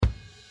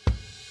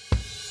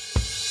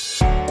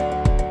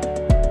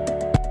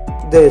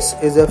This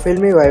is a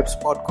Filmy Vibes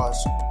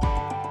podcast.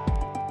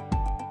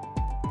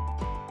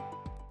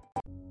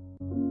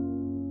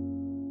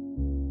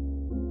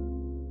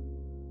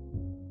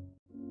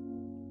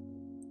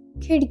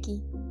 खिड़की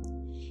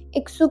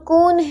एक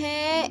सुकून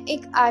है,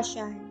 एक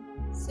आशा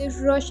है।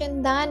 सिर्फ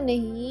रोशनदान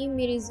नहीं,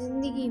 मेरी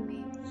जिंदगी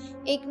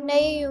में एक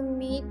नई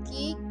उम्मीद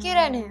की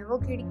किरण है वो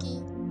खिड़की।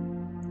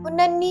 वो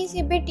नन्ही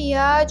सी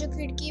बिटिया जो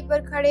खिड़की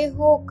पर खड़े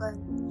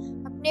होकर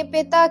अपने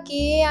पिता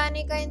के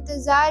आने का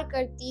इंतजार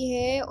करती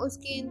है,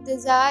 उसके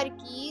इंतजार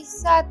की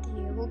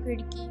साथी है वो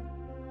खिड़की।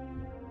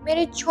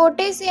 मेरे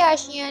छोटे से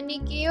आशियाने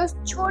के उस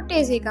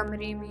छोटे से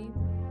कमरे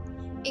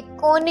में एक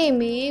कोने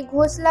में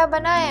घोंसला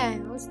बनाया है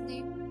उसने।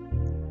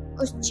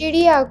 उस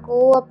चिड़िया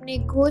को अपने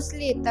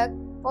घोंसले तक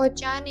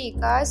पहुंचाने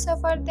का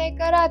सफर तय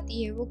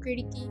कराती है वो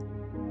खिड़की।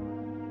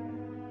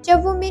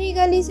 जब वो मेरी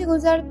गली से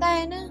गुजरता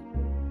है ना,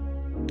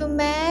 तो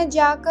मैं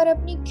जाकर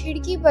अपनी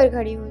खिड़की पर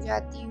खड़ी हो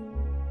जाती हूँ।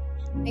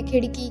 मैं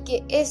खिड़की के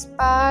इस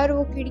पार,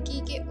 वो खिड़की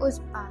के उस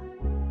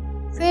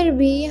पार। फिर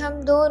भी हम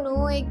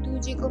दोनों एक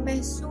दूसरे को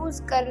महसूस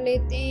कर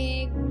लेते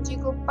हैं, एक दूसरे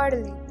को पढ़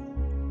लेते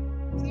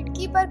हैं।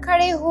 खिड़की पर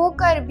खड़े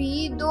होकर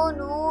भी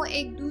दोनों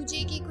एक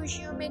दूसरे की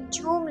खुशियों में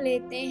झूम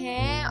लेते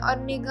हैं और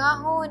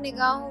निगाहों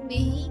निगाहों में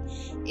ही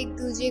एक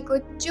दूसरे को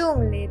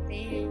चूम लेते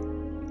हैं।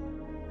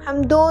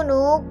 हम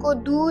दोनों को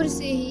दूर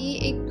से ही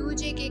एक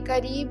दूसरे के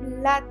करीब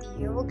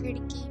लाती है वो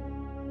खिड़की।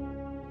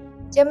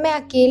 जब मैं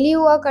अकेली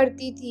हुआ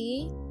करती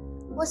थी,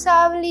 वो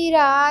सांवली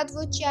रात,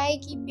 वो चाय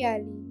की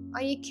प्याली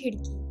और ये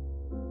खिड़की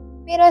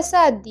मेरा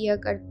साथ दिया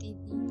करती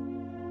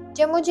थी।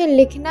 जब मुझे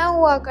लिखना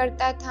हुआ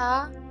करता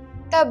था,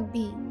 तब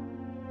भी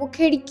वो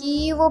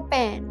खिड़की, वो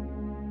पेन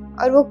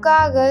और वो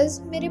कागज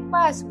मेरे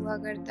पास हुआ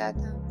करता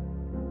था।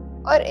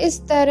 और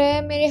इस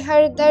तरह मेरे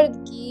हर दर्द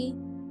की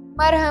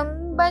मरहम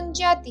बन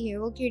जाती है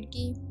वो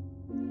खिड़की।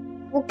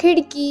 वो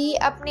खिड़की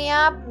अपने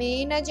आप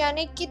में न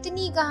जाने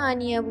कितनी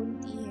कहानियां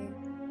बुनती है,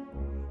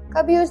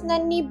 कभी उस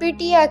नन्ही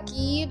बिटिया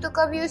की तो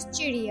कभी उस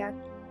चिड़िया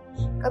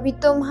की, कभी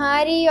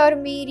तुम्हारी और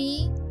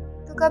मेरी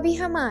तो कभी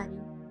हमारी।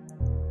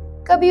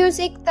 कभी उस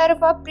एक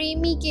तरफा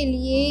प्रेमी के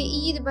लिए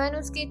ईद बन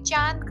उसके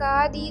चांद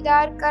का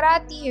दीदार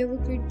कराती है वो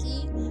खिड़की,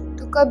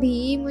 तो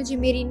कभी मुझे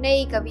मेरी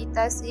नई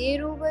कविता से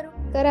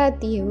रूबरू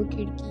कराती है वो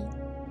खिड़की।